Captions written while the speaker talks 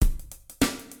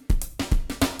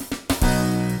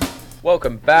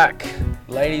Welcome back,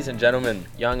 ladies and gentlemen,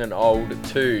 young and old,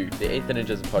 to the Ethan and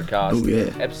Jezza podcast, Oh,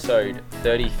 yeah. episode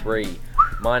 33.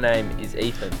 My name is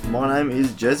Ethan. My name is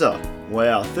Jezza.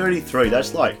 Wow, 33.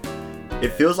 That's like, it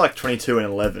feels like 22 and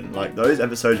 11. Like, those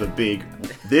episodes were big.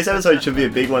 This episode should be a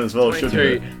big one as well, shouldn't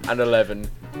 22 it? and 11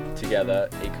 together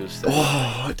equals 30.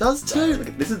 Oh, it does too.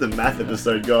 Look, this is the math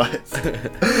episode, guys.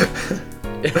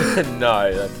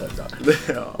 No, that's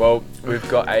not. Well, we've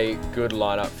got a good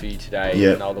lineup for you today.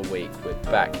 Yep. Another week. We're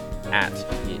back at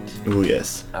it. Oh,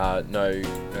 yes. No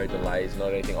delays,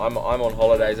 not anything. I'm on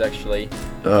holidays actually.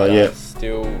 Oh, yeah.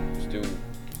 Still.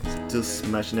 Still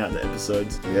smashing out the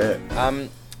episodes. Yeah.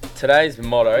 Today's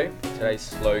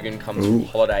slogan comes from Ooh.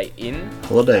 Holiday Inn.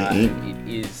 Holiday Inn.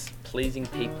 It is pleasing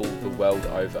people the world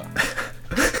over.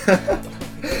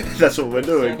 That's what we're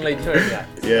doing. Certainly doing that.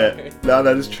 Yeah, no,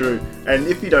 that is true. And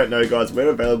if you don't know, guys, we're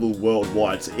available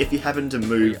worldwide. So if you happen to We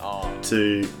move are.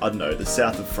 to, I don't know, the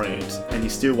south of France, and you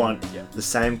still want Yeah. the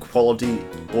same quality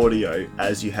audio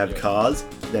as you have Yeah. cars,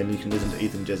 then you can listen to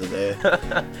Ethan Jezza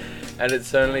there. And it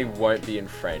certainly won't be in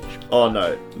French. Oh,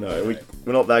 no, we're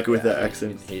not that good with our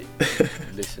accents.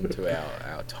 Listen to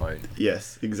our tone.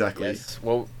 Yes, exactly. Yes.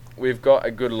 Well, we've got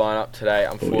a good lineup today.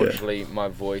 Unfortunately, my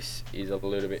voice is a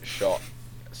little bit shot,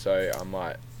 so I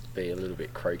might be a little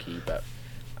bit croaky, but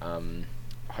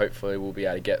hopefully we'll be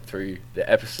able to get through the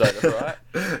episode, alright?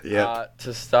 Yeah.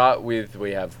 To start with,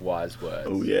 we have wise words.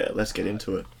 Oh, yeah, let's get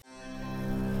into it.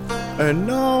 And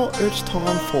now it's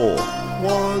time for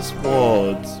Wise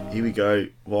Words. Here we go,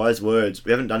 Wise Words.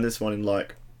 We haven't done this one in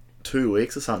like 2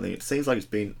 weeks or something. It seems like it's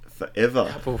been forever.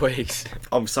 Couple weeks.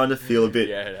 I'm starting to feel a bit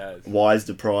Yeah, it has. wise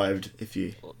deprived, if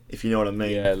you know what I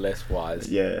mean. Yeah, less wise.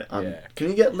 Yeah. Yeah. Can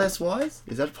you get less wise?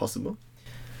 Is that possible?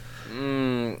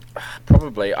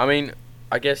 Probably. I mean,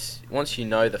 I guess once you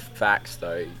know the facts,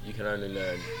 though, you can only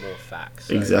learn more facts.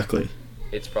 So Exactly.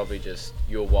 It's probably just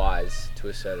you're wise to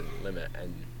a certain limit,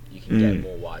 and you can get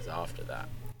more wise after that.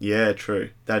 Yeah, true.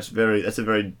 That's a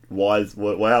very wise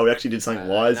word. Wow, we actually did something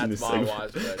wise in this That's my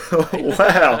segment. wise word.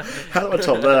 Wow, how do I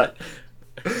top that?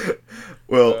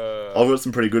 Well, I've got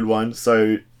some pretty good ones.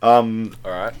 So,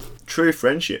 Alright. true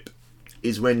friendship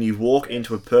is when you walk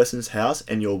into a person's house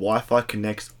and your Wi-Fi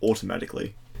connects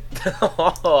automatically.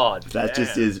 Oh, That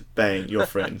just is bang, you're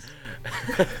friends.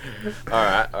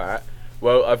 Alright.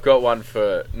 Well, I've got one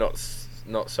for not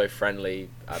so friendly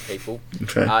people.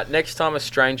 Okay. Next time a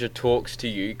stranger talks to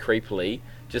you creepily,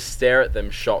 just stare at them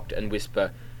shocked and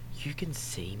whisper, "You can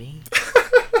see me?"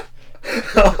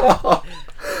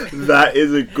 That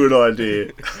is a good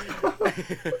idea.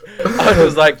 I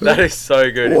was like, that is so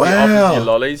good. Wow. If you offer your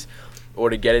lollies, or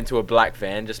to get into a black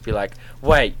van, just be like,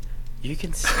 "Wait, you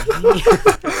can see me?"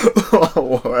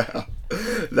 Oh, wow.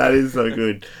 That is so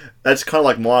good. That's kind of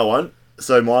like my one.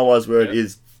 So my wise word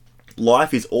is,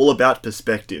 life is all about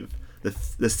perspective.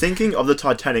 The sinking of the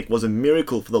Titanic was a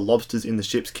miracle for the lobsters in the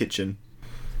ship's kitchen.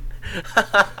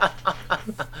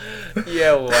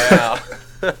 Yeah, wow.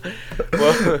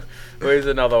 Well, here's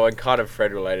another one, kind of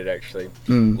Fred related actually.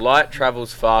 Light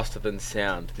travels faster than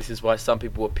sound. This is why some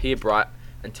people appear bright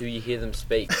until you hear them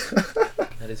speak.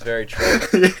 That is very true.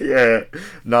 Yeah,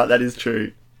 no, that is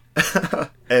true.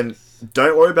 And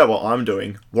don't worry about what I'm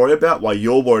doing. Worry about why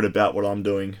you're worried about what I'm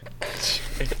doing.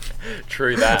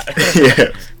 True that.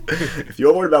 Yeah. If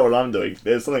you're worried about what I'm doing,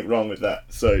 there's something wrong with that.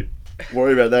 So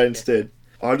worry about that instead.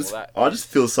 I just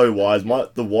feel so wise.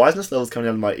 The wiseness level's coming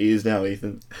out of my ears now,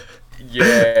 Ethan.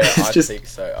 Yeah, It's I just- think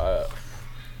so.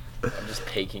 I'm just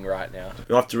peaking right now.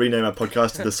 We'll have to rename our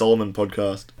podcast to the Solomon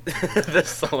Podcast. The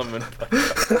Solomon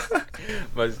podcast.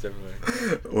 Most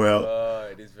definitely. Well, Oh,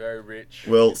 it is very rich.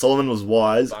 Solomon was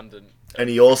wise, Abundant. and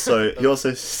he also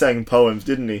sang poems,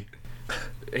 didn't he?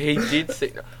 He did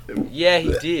sing. Yeah,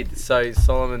 he did. So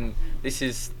Solomon, this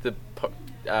is the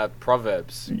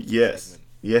Proverbs. Yes. segment.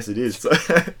 Yes, it is.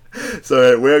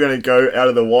 So we're going to go out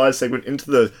of the wise segment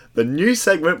into the new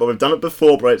segment, but we've done it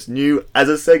before, but it's new as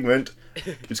a segment.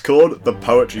 It's called the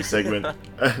poetry segment.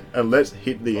 And let's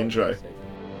hit the intro.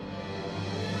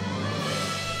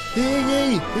 Hear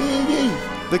ye, hear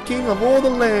ye! The king of all the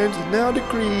lands now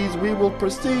decrees we will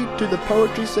proceed to the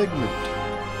poetry segment.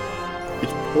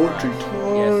 It's poetry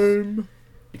time.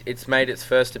 It's made its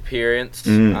first appearance.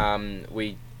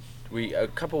 We a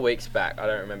couple weeks back, I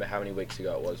don't remember how many weeks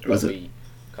ago it was, but we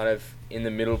kind of, in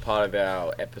the middle part of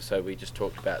our episode, we just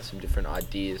talked about some different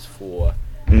ideas for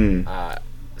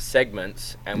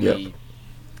segments, and we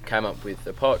came up with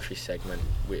the poetry segment,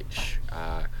 which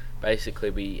basically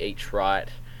we each write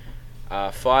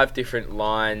 5 different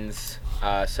lines,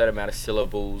 a certain amount of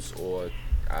syllables, or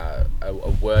a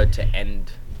word to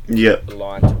end Yep.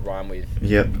 line to rhyme with.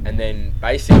 Yep. And then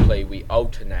basically we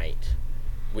alternate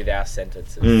with our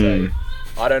sentences. So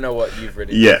I don't know what you've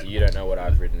written. Yeah. You don't know what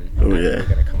I've written. Oh, and yeah. We're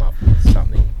going to come up with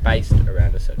something based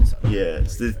around a certain subject. Yeah.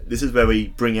 So this is where we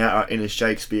bring out our inner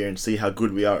Shakespeare and see how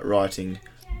good we are at writing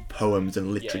poems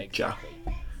and literature. Yeah,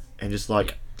 exactly. And just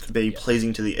like be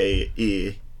pleasing to the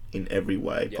ear in every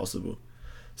way possible.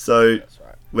 So That's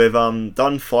right. we've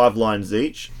done 5 lines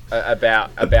each.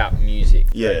 About music.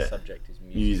 Yeah. The subject is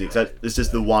music. Music. So it's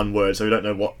just the one word, so we don't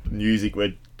know what music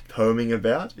we're poeming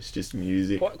about. It's just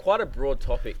music. Quite a broad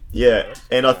topic. Yeah,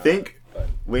 and I think but-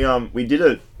 we did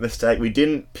a mistake. We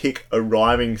didn't pick a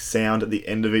rhyming sound at the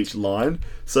end of each line,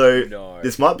 so No.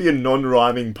 this might be a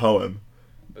non-rhyming poem.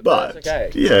 But that's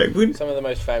okay. yeah, Some of the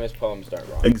most famous poems don't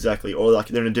rhyme. exactly. Or like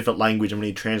they're in a different language, and when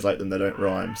you translate them, they don't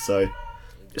rhyme. So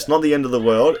it's not the end of the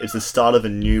world. It's the start of a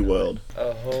new world.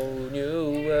 A whole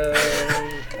new world.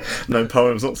 No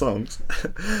poems, not songs.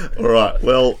 All right.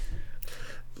 Well,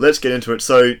 let's get into it.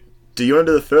 So, do you want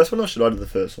to do the first one, or should I do the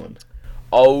first one?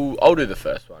 I'll do the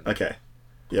first one. Okay.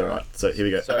 Yeah. Right. So here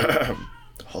we go. So-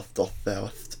 Hoth doth thou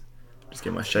hast. Just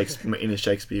get my inner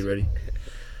Shakespeare ready.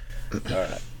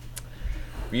 Alright.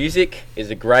 Music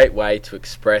is a great way to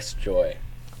express joy,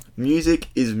 Music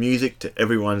is music to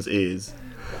everyone's ears,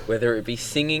 whether it be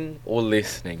singing or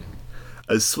listening.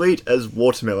 as sweet as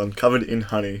watermelon covered in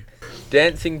honey.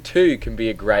 Dancing too can be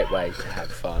a great way to have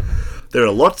fun. There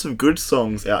are lots of good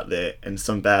songs out there and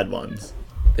some bad ones.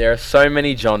 There are so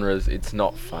many genres, it's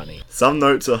not funny. Some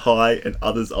notes are high and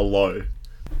others are low.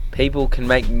 People can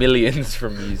make millions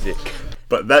from music.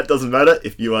 But that doesn't matter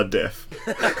if you are deaf.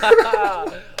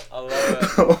 I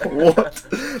love it. What?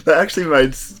 That actually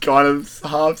made kind of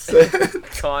half sense.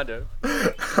 Kind of.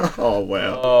 Oh,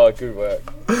 wow. Oh, good work.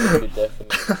 Could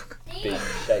definitely beat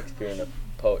Shakespeare in a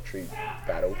poetry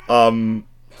battle.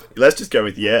 Let's just go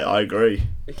with yeah, I agree.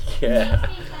 Yeah.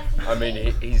 I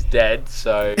mean, he's dead,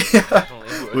 so...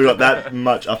 definitely would. We got that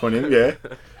much up on him, yeah.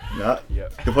 No.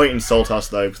 Yep. Completely insult us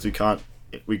though, because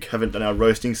we haven't done our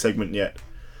roasting segment yet.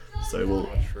 So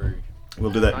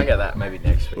we'll do that. I get that maybe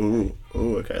next week. Ooh,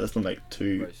 okay. Let's not make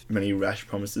too many rash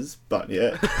promises, but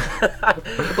yeah.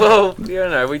 Well, you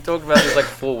know, we talked about this like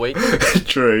 4 weeks ago.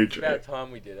 True. About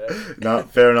time we did it. No,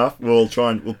 fair enough. We'll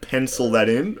pencil that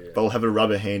in, but we'll have a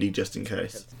rubber handy just in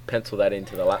case. Pencil that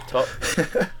into the laptop.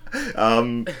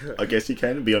 I guess you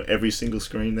can be on every single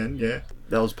screen then. Yeah,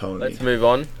 that was poem. Let's move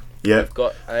on. Yeah. We've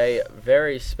got a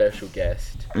very special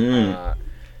guest. Mm.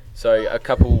 So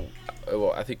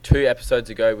I think 2 episodes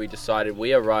ago, we decided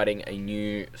we are writing a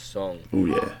new song. Oh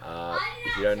yeah.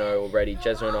 If you don't know already,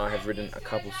 Jezza and I have written a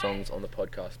couple songs on the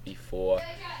podcast before,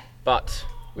 but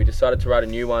we decided to write a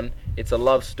new one. It's a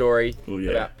love story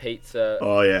about pizza.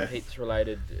 Oh yeah.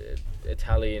 Pizza-related,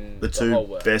 Italian. The whole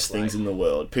two works, best like, things in the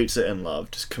world, pizza and love,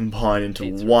 just combine into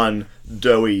Pizza. one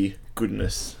doughy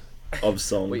goodness of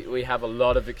song. We have a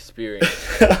lot of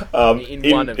experience.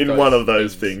 in one of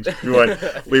those things.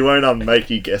 We won't make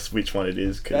you guess which one it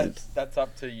is, because That's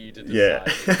up to you to decide.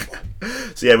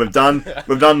 yeah. So yeah, we've done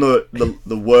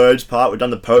the words part, we've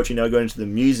done the poetry, now going into the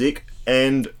music,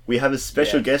 and we have a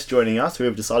special guest joining us who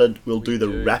have decided we'll do the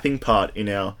rapping part in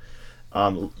our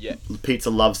pizza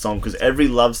love song, because every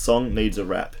love song needs a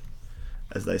rap,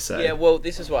 as they say. Yeah, well,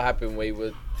 this is what happened. We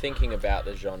were thinking about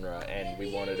the genre, and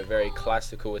we wanted a very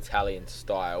classical Italian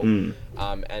style.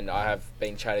 And I have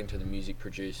been chatting to the music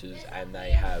producers, and they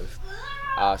have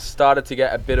started to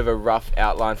get a bit of a rough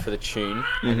outline for the tune.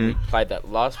 And we played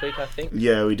that last week, I think.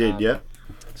 Yeah, we did. Yeah.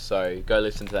 So go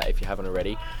listen to that if you haven't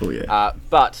already. Oh yeah.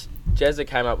 But Jezza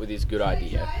came up with this good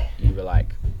idea. You were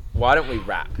like, why don't we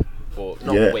rap? Or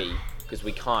not we, because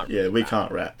we can't. Yeah, we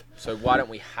can't rap. So why don't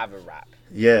we have a rap?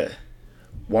 Yeah.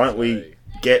 Why don't we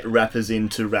get rappers in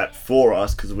to rap for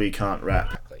us, because we can't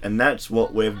rap? Exactly. And that's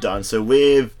what we've done. So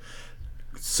we've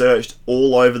searched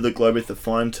all over the globe with a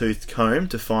fine-tooth comb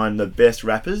to find the best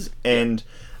rappers, and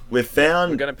we've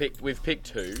found... We've picked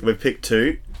 2. We've picked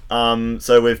 2.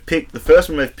 So we've picked... The first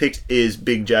one we've picked is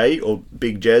Big J, or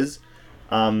Big Jez,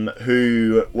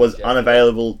 who was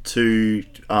unavailable to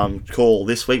call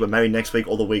this week, but maybe next week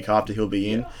or the week after he'll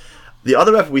be in. The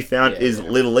other rapper we found is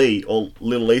Little E, or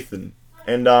Little Ethan.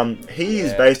 And he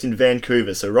is based in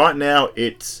Vancouver. So right now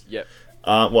it's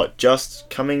just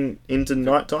coming into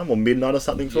nighttime or midnight or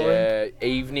something for him? Yeah,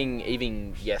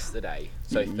 evening yesterday.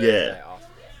 So Thursday after.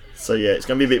 So yeah, it's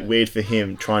gonna be a bit weird for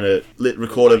him trying to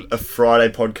record a Friday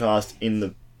podcast in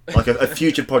the a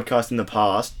future podcast in the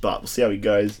past, but we'll see how he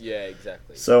goes. Yeah,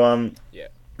 exactly. So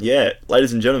yeah,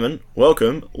 ladies and gentlemen,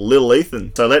 welcome Little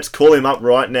Ethan. So let's call him up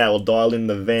right now. We'll dial in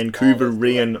the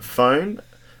Vancouverian phone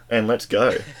and let's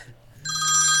go.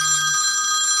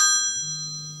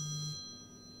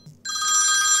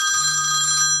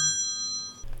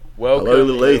 Welcome, Hello,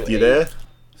 Lilith. You there?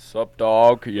 Sup,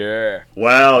 dog? Yeah.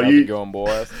 Wow, How's it going,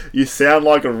 boys? you sound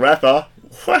like a rapper.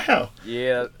 Wow.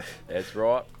 Yeah, that's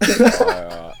right. Sorry,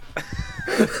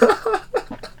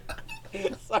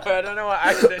 I don't know what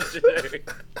accent to do.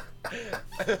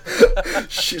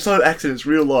 It's not an accident, it's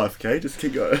real life, okay? Just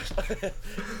keep going.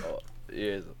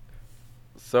 Yeah.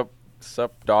 Sup,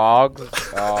 dogs?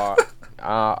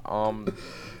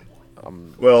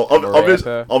 Well,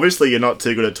 rapper. obviously you're not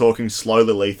too good at talking slow,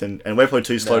 Lilith, and we're probably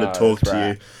too slow to No, talk that's to right.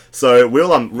 you. So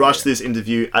we'll rush this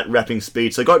interview at rapping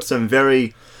speed. So I got some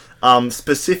very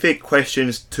specific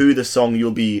questions to the song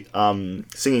you'll be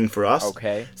singing for us.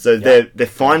 Okay. So Yeah. they're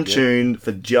fine-tuned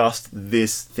for just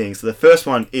this thing. So the first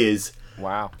one is,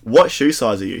 Wow. what shoe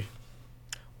size are you?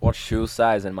 What shoe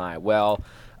size am I? Well,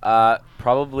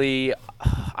 probably,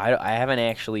 I haven't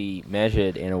actually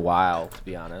measured in a while, to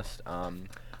be honest.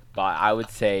 But I would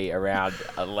say around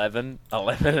 11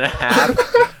 and a half.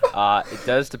 It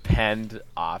does depend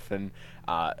often.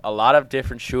 A lot of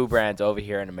different shoe brands over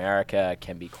here in America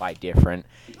can be quite different.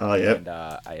 Oh, yep. And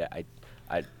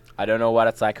I don't know what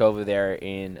it's like over there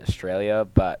in Australia,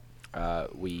 but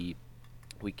we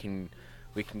can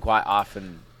quite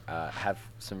often have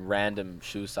some random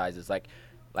shoe sizes. Like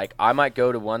I might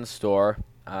go to one store,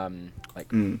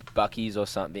 like Bucky's or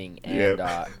something, and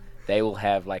Yep. they will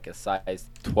have like a size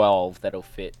 12 that'll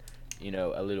fit,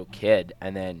 a little kid,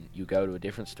 and then you go to a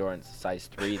different store and it's a size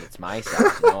 3 that's my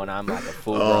size, and I'm like a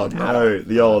full-grown adult.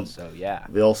 the old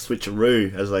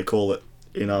switcheroo, as they call it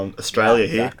in Australia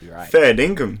Yeah, here. exactly right. Fair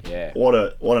dinkum. Yeah. What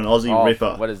an Aussie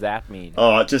ripper. What does that mean?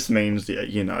 Oh, it just means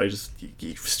just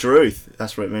struth.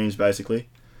 That's what it means basically.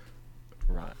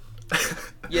 Right.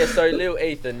 Yeah, so Lil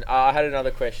Ethan, I had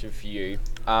another question for you.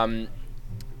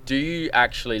 Do you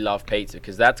actually love pizza?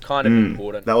 Because that's kind of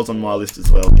important. That was on my list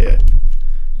as well. Yeah.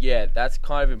 Yeah, that's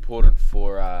kind of important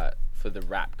for the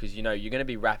rap, because you're going to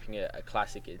be rapping a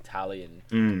classic Italian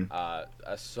a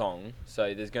song,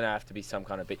 so there's going to have to be some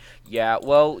kind of beat. Yeah,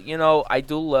 well, I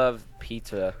do love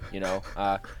pizza.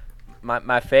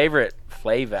 My favorite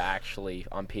flavor actually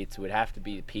on pizza would have to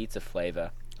be the pizza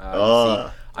flavor. See,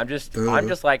 I'm just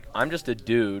a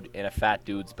dude in a fat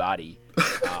dude's body,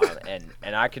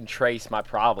 and I can trace my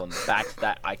problem back to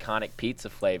that iconic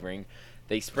pizza flavoring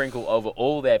they sprinkle over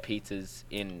all their pizzas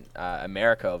in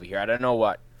America over here. I don't know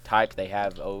what type they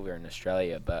have over in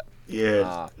Australia, but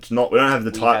yeah, it's not. We don't have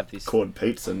the type this called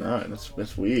pizza. No,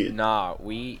 that's weird. Nah,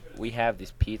 we have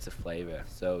this pizza flavor.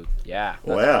 So yeah, that's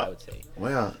Wow. what I would say.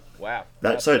 Wow.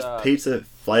 That's So it's pizza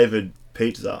flavored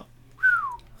pizza.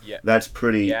 Yeah. That's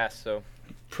pretty. Yeah. So.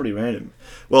 Pretty random.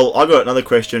 Well, I got another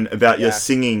question about your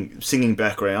singing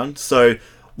background. So,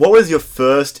 what was your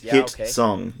first hit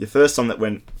song? Your first song that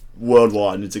went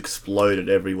worldwide and it's exploded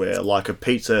everywhere, like a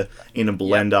pizza in a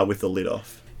blender with the lid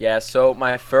off. Yeah. So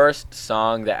my first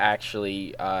song that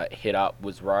actually hit up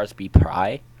was Raspberry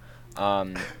Pie,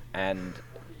 and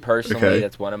personally,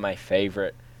 that's one of my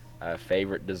favorite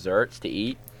desserts to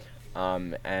eat.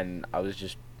 And I was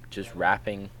just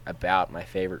rapping about my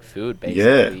favorite food,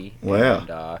 basically. Yeah, wow.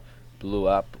 And blew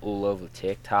up all over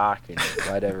TikTok and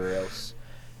whatever else,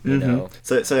 you know.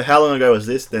 So how long ago was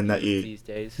this then that These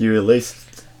days. you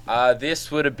released? This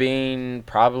would have been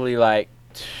probably like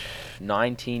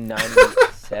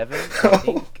 1997, I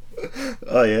think.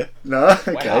 Oh yeah, no,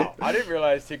 okay. Wow, I didn't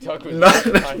realize TikTok was.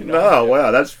 No,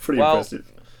 wow, that's pretty impressive.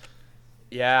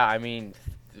 Yeah, I mean,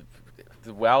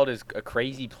 the world is a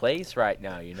crazy place right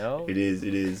now, It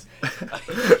is.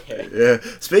 Yeah.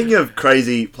 Speaking of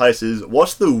crazy places,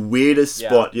 what's the weirdest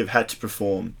spot you've had to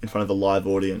perform in front of a live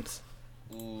audience?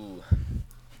 Ooh.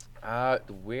 The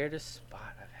weirdest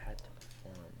spot I've had to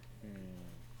perform.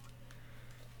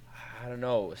 I don't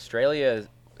know. Australia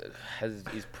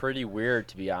is pretty weird,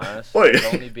 to be honest. Wait.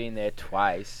 I've only been there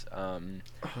twice.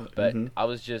 But I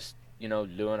was just,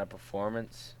 doing a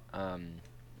performance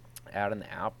out in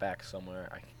the outback somewhere.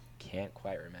 I can't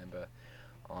quite remember.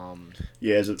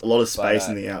 Yeah, there's a lot of space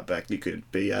in the outback you could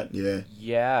be at. Yeah.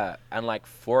 Yeah, and like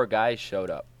 4 guys showed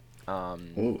up.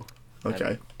 Ooh.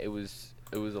 Okay. It was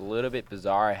a little bit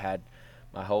bizarre. I had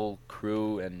my whole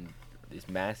crew and this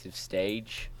massive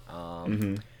stage.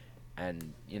 And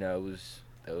it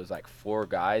was like 4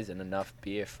 guys and enough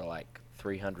beer for like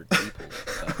 300 people.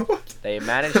 So they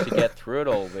managed to get through it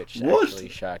all, which actually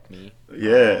shocked me.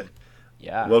 Yeah.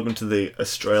 Yeah. Welcome to the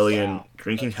Australian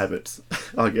drinking habits,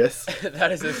 I guess.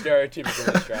 That is a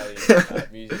stereotypical Australian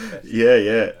music festival.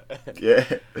 Yeah. Yeah,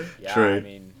 True. I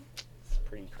mean, it's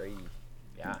pretty crazy.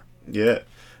 Yeah. Yeah.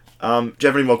 Do you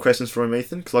have any more questions for him,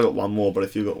 Ethan? Because I got one more, but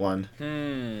if you got one.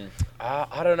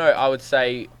 I don't know. I would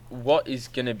say, what is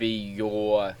going to be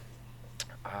your...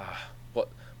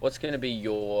 what's going to be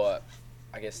your,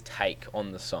 I guess, take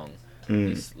on the song,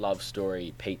 this love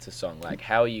story pizza song? Like,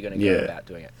 how are you going to go about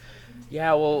doing it?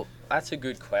 Yeah, well, that's a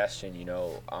good question.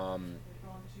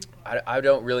 I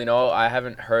don't really know. I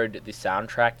haven't heard the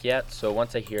soundtrack yet, so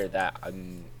once I hear that,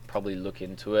 I'm probably look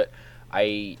into it.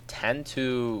 I tend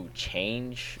to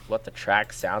change what the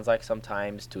track sounds like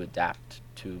sometimes to adapt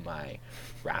to my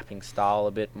rapping style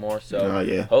a bit more.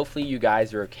 So hopefully you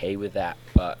guys are okay with that.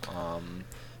 But we'll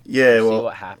see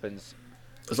what happens.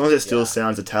 As long as it still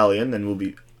sounds Italian, then we'll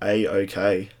be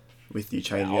okay with you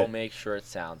changing I'll it. make sure it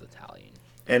sounds Italian.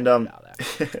 And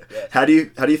how do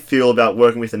you feel about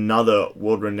working with another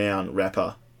world-renowned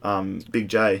rapper, Big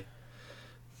J?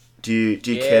 Do you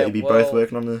care to be both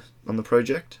working on the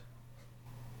project?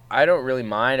 I don't really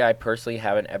mind. I personally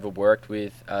haven't ever worked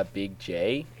with Big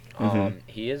J.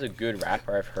 He is a good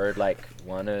rapper. I've heard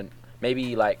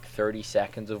maybe 30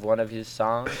 seconds of one of his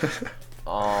songs.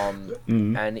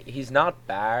 And he's not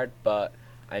bad, but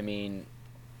I mean,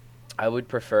 I would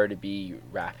prefer to be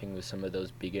rapping with some of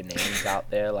those bigger names out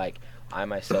there. Like, I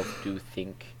myself do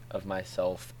think of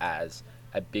myself as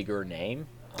a bigger name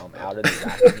out of the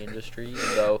rapping industry.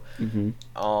 So,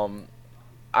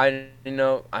 I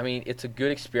mean, it's a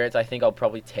good experience. I think I'll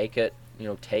probably take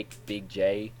Big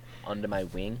J under my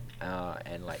wing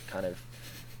and kind of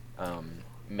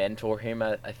mentor him.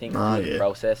 I think through the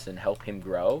process and help him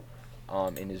grow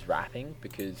in his rapping,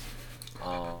 because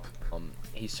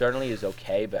he certainly is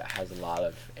okay, but has a lot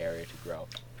of area to grow.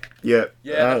 Yeah.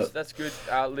 That's good,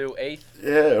 Lil Eighth.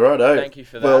 Yeah, righto. Thank you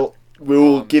for that. Well,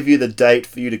 we'll give you the date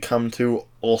for you to come to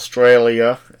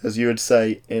Australia, as you would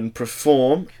say, and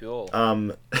perform. Cool.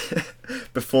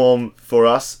 Perform for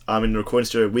us in the recording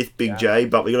studio with Big J,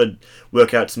 but we got to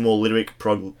work out some more lyric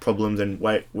problems and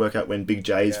work out when Big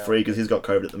J is free, because he's got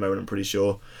COVID at the moment, I'm pretty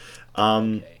sure.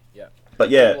 Okay. Yeah. But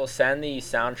yeah. We'll send the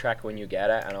soundtrack when you get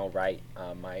it, and I'll write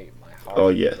my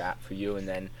hard rap for you, and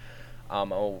then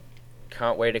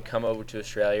can't wait to come over to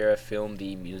Australia, film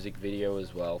the music video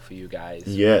as well for you guys.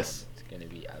 Yes. It's going to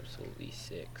be absolutely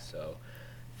sick. So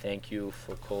thank you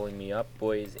for calling me up,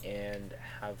 boys, and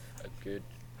have a good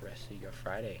rest of your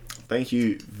Friday. Thank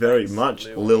you very much,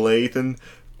 Lil Ethan.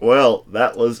 Well,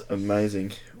 that was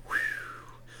amazing.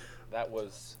 That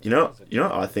was... You know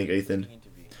what I think, Ethan?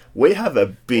 We have a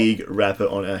big rapper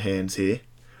on our hands here.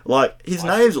 Like, his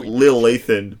name's Lil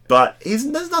Ethan, but there's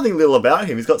nothing Lil about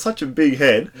him. He's got such a big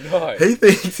head. No. He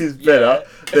thinks he's better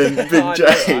than Big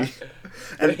J.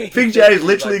 And Big J is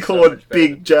literally called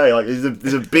Big J. Like,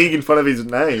 there's a big in front of his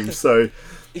name, so...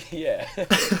 Yeah.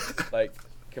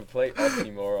 Complete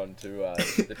oxymoron to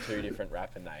the two different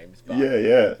rapper names. But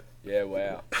yeah,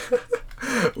 wow.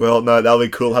 Well, no, that'll be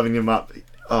cool having him up.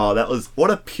 Oh,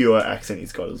 what a pure accent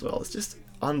he's got as well. It's just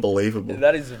unbelievable.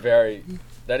 That is a very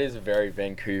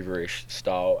Vancouverish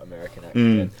style American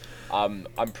accent.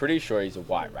 I'm pretty sure he's a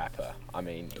white rapper. I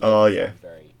mean,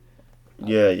 very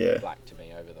black to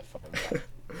me over the phone. But,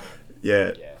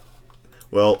 yeah.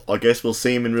 Well, I guess we'll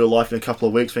see him in real life in a couple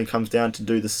of weeks when he comes down to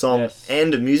do the song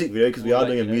and a music video, because we are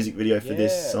doing a music video for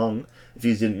this song, if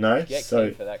you didn't know. Get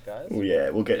keen for that, guys. Well, yeah,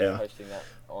 we'll get posting that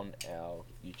on our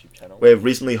YouTube channel. We've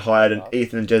recently hired an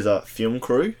Ethan and Jezza film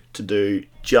crew to do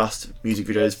just music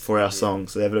videos for our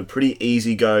songs. So they've had a pretty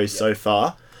easy go so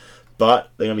far,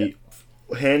 but they're going to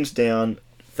be hands down,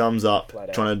 thumbs up,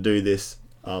 trying to do this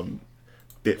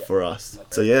bit for us.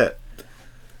 So yeah,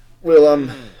 well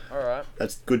alright.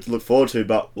 That's good to look forward to,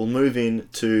 but we'll move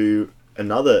into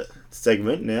another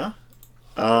segment now.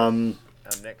 Our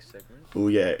next segment. Oh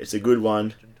yeah, it's a good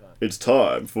one. It's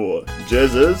time for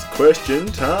Jezza's Question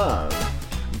Time.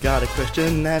 Got a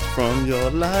question that's from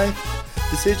your life.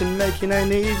 Decision making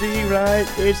ain't easy, right?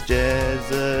 It's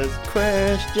Jezza's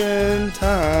Question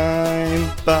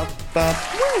Time. Bop, bop.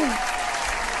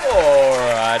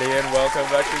 Alrighty, and welcome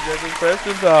back to Jezza's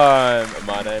Question Time.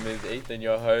 My name is Ethan,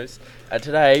 your host, and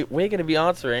today we're going to be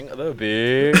answering the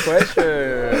big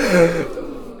question.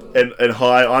 And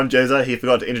hi, I'm Jezza. He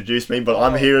forgot to introduce me, but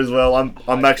I'm here as well.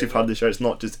 I'm actually part of the show. It's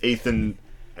not just Ethan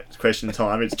Question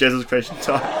Time. It's Jezza's Question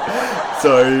Time.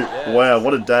 So wow,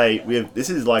 what a day we have! This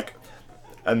is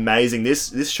amazing.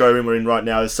 This showroom we're in right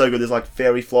now is so good. There's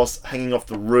fairy floss hanging off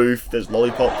the roof. There's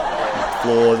lollipop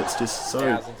floors. It's just so...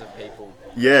 Thousands of people.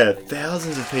 Yeah,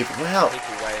 thousands of people. Wow.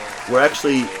 We're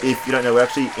actually, if you don't know, we're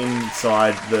actually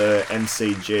inside the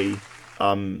MCG.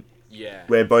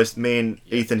 Where both me and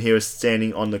Ethan here are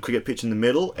standing on the cricket pitch in the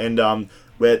middle, and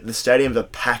where the stadiums are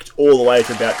packed all the way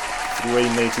to about 3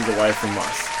 meters away from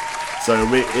us. So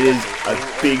it is a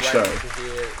big show.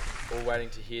 All waiting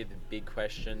to hear the big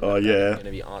question. Oh yeah. Going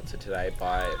to be answered today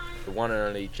by the one and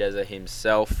only Jezza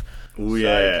himself. Oh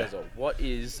yeah. Jezza, what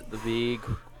is the big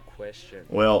question?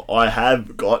 Well, I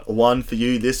have got one for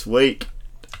you this week.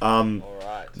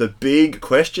 Alright. The big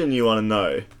question you want to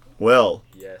know. Well,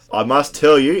 Yes. I must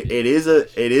tell you, it is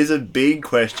a big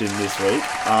question this week.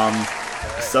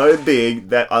 So big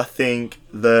that I think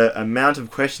the amount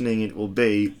of questioning it will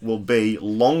be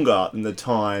longer than the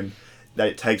time that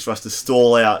it takes for us to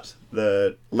stall out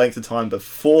the length of time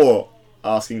before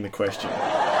asking the question.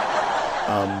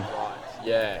 Right.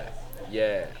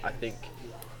 Yeah. I think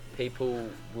people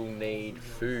will need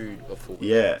food before.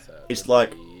 we Yeah, answer it's the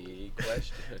like- big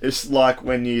question. It's like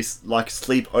when you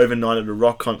sleep overnight at a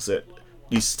rock concert.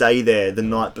 You stay there the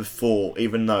night before,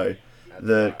 even though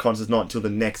the concert's not until the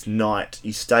next night.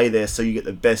 You stay there so you get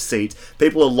the best seats.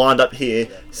 People are lined up here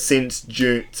since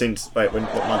June. Since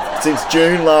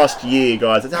June last year,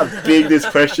 guys. That's how big this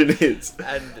question is.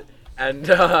 And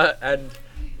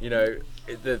you know,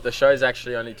 the show's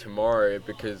actually only tomorrow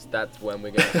because that's when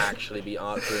we're going to actually be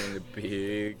answering the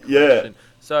big question.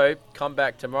 So come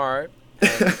back tomorrow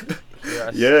and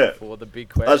hear us for the big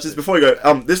question. Just before we go,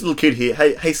 this little kid here,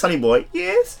 hey, Sonny boy,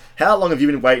 yes? How long have you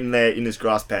been waiting there in this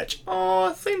grass patch?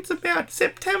 Oh, since about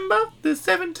September the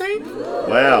 17th.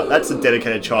 Wow, that's a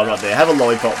dedicated child right there. Have a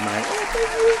lollipop, mate.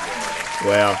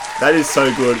 Wow, that is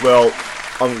so good. Well,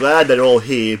 I'm glad they're all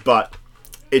here, but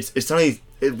it's only...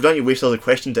 Don't you wish there was a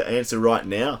question to answer right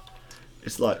now?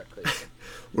 It's like,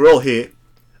 we're all here.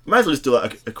 Might as well just do a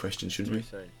question, shouldn't we?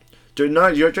 Do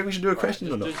you reckon we should do a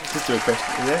question or not? Just do a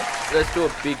question, yeah? Let's do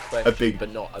a big question,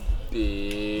 but not a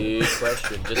big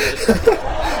question. Just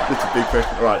It's a big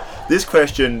question. Alright, this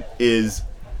question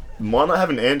might not have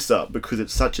an answer because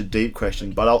it's such a deep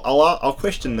question, but I'll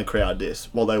question the crowd this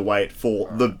while they wait for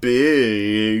the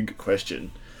big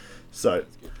question. So,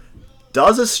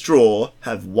 does a straw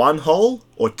have one hole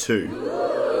or two?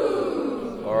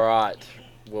 Alright.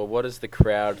 Well, what does the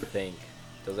crowd think?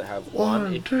 Does it have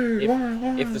one?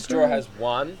 If the straw has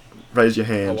one, raise your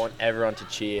hand. I want everyone to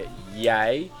cheer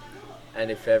yay. And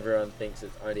if everyone thinks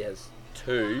it only has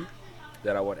two,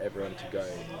 then I want everyone to go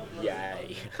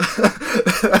yay.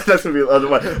 That's gonna be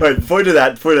wait. Before you do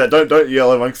that, don't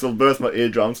yell amongst I'll burst my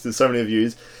eardrums. There's so many of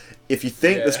yous. If you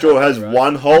think the straw has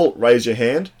one hole, raise your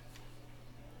hand.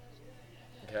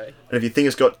 Okay. And if you think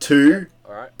it's got two,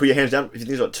 Alright. put your hands down. If you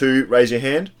think it's got two, raise your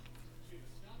hand.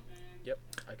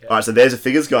 Okay. Alright, so there's the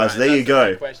figures, guys. There you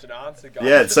go. Question answer, guys.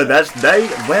 Yeah, so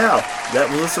wow, that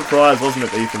was a surprise, wasn't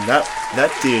it, Ethan? That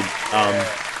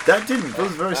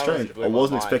was very strange. I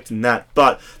wasn't expecting that,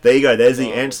 but there you go. There's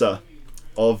the answer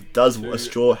of does a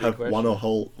straw have one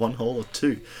hole or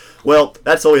two? Well,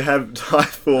 that's all we have time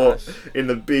for in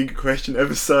the big question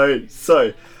episode.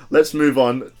 So let's move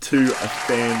on to a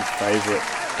fan favourite.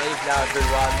 Leave now,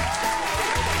 everyone.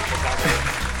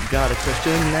 Got a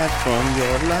question that's from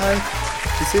your life.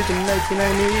 Decision making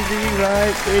ain't easy,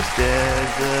 right? It's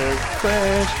desert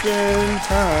question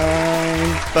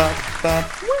time.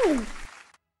 Woo.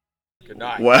 Good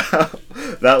night. Wow,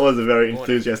 that was a very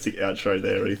enthusiastic outro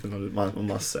there, Ethan, I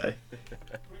must say.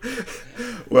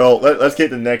 Well, let's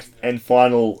get the next and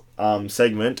final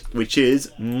segment, which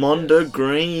is Monda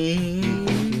Green.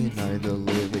 You know the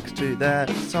lyrics to that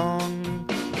song,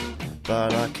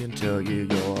 but I can tell you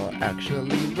you're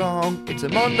actually wrong. It's a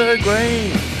Monda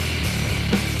Green.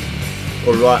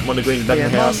 Alright, Monda Green's back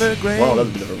in the house. Wow, that was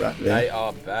a bit of a rap there. They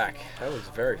are back. That was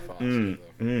very fast. And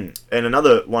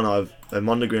another one a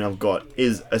Monda Green I've got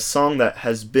is a song that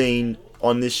has been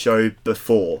on this show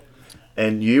before.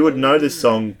 And you would know this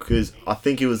song because I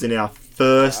think it was in our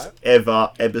first ever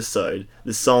episode.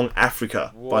 The song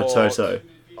Africa by Toto.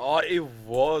 Oh, it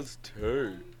was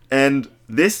too. And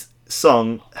this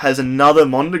song has another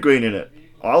Monda Green in it.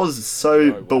 I was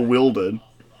so bewildered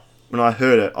when I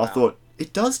heard it. I thought,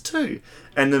 it does too.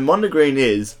 And the Monda Green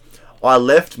is, I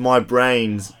left my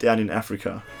brains down in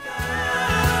Africa.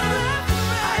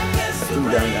 Still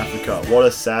down in Africa. What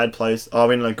a sad place. I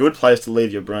mean, a good place to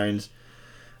leave your brains.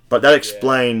 But that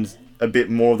explains a bit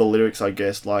more of the lyrics, I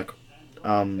guess. Like,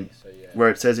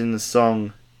 where it says in the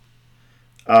song,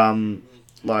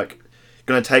 like,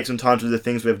 gonna take some time to do the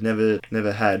things we've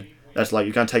never had. That's like,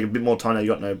 you're gonna take a bit more time now you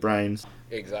got no brains.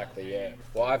 Exactly, yeah.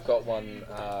 Well, I've got one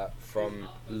from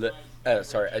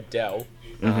Adele,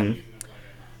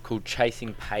 called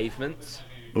 "Chasing Pavements."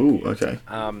 Ooh, okay.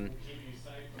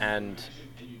 And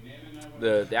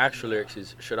the actual lyrics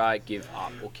is, "Should I give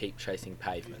up or keep chasing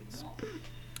pavements?"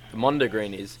 The Monda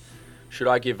Green is, "Should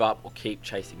I give up or keep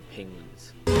chasing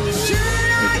penguins?"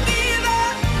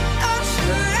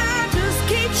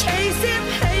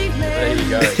 There you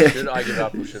go. Should I give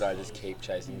up or should I just keep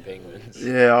chasing penguins?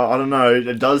 Yeah, I don't know.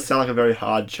 It does sound like a very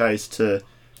hard chase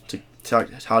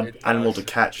hard animal to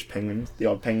catch, penguins, the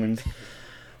odd penguins.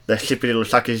 The shippy little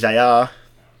suckers they are.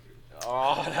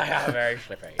 Oh, they are very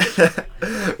slippy.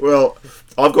 Well,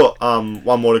 I've got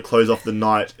one more to close off the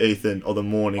night, Ethan, or the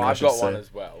morning. I've got one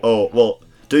as well. Oh, well,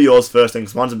 do yours first, then,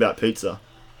 because mine's about pizza.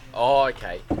 Oh,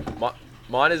 okay.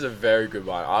 Mine is a very good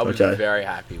one. I was very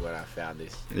happy when I found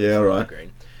this. Yeah, right.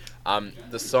 Green.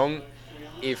 The song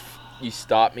 "If You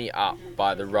Start Me Up"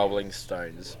 by the Rolling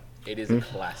Stones. It is a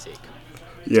classic.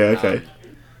 Yeah, okay.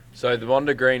 So the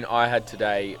Wonder Green I had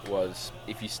today was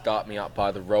 "If You Start Me Up"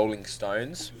 by the Rolling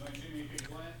Stones.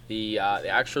 The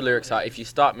actual lyrics are: "If you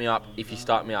start me up,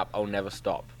 I'll never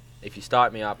stop. If you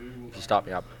start me up,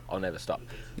 I'll never stop."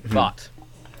 But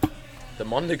the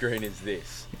Wonder Green is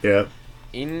this: Yeah.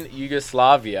 in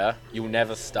Yugoslavia, you'll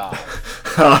never starve.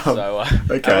 So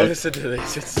okay. have a listen to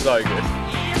this; it's so good.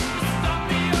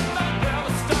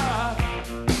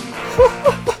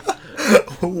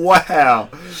 Wow,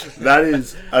 that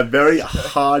is a very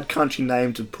hard country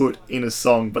name to put in a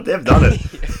song, but they've done it.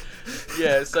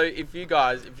 Yeah, so if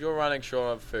you're running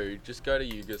short of food, just go to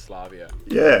Yugoslavia.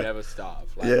 Yeah. You'll never starve.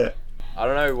 Like, Yeah. I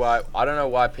don't know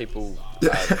why people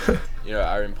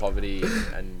are in poverty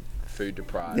and food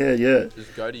deprived. Yeah.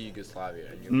 Just go to Yugoslavia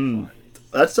and you'll be fine.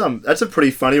 That's a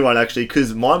pretty funny one, actually,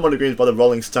 because my Wonder Green is by the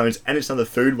Rolling Stones, and it's another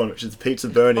food one, which is pizza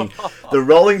burning. The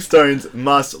Rolling Stones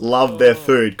must love their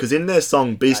food, because in their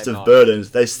song Beast of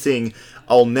Burdens, they sing,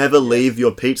 "I'll never leave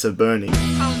your pizza burning."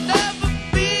 I'll never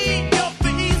be your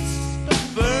beast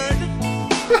of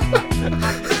burden.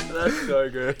 That's so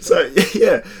good. So,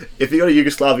 yeah, if you go to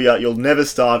Yugoslavia, you'll never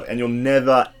starve, and you'll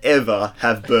never, ever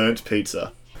have burnt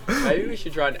pizza. Maybe we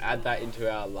should try and add that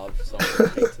into our love song,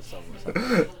 pizza song or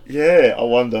something. Yeah, I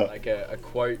wonder. Like a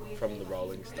quote from the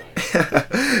Rolling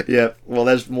Stones. Yeah, well,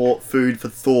 there's more food for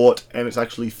thought, and it's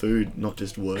actually food, not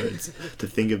just words to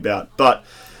think about. But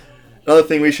another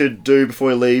thing we should do before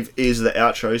we leave is the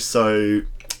outro, so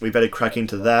we better crack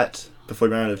into that before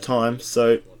we run out of time.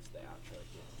 So,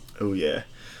 oh yeah.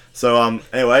 So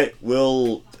anyway,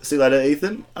 we'll see you later,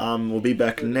 Ethan. We'll be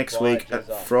back next week at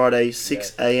Friday,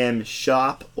 6 a.m.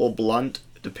 sharp or blunt,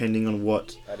 depending on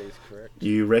what That is correct.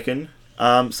 you reckon.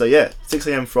 So yeah, 6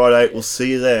 a.m. Friday. We'll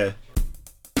see you there.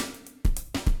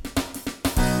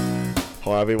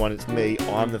 Hi everyone, it's me.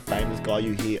 I'm the famous guy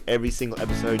you hear every single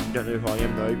episode. You don't know who I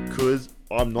am though, because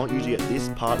I'm not usually at this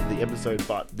part of the episode,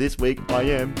 but this week I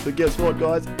am. So guess what,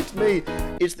 guys? It's me.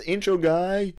 It's the intro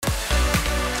guy.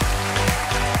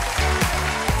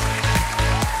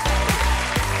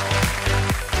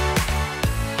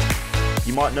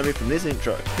 You might know me from this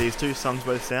intro. These two songs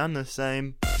both sound the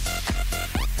same.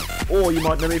 Or you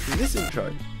might know me from this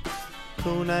intro.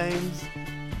 Cool names.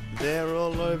 They're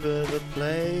all over the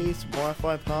place.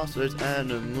 Wi-Fi passwords,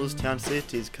 animals, town,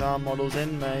 cities, car models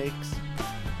and makes.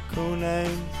 Cool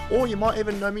names. Or you might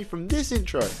even know me from this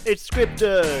intro. It's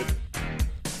scripted.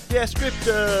 Yeah,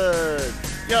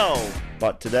 scripted. Yo.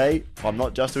 But today, I'm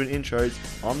not just doing intros,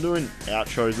 I'm doing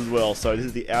outros as well. So this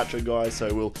is the outro, guys.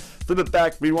 So we'll flip it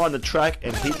back, rewind the track,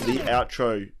 and hit the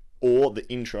outro or the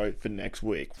intro for next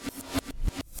week.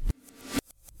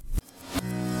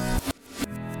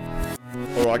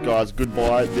 Alright guys,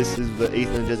 goodbye. This is the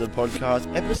Ethan and Jezza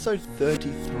podcast, episode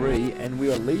 33, and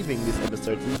we are leaving this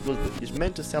episode. It's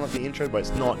meant to sound like the intro, but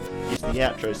it's not. It's the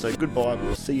outro. So goodbye,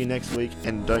 we'll see you next week,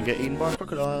 and don't get eaten by a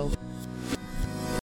crocodile.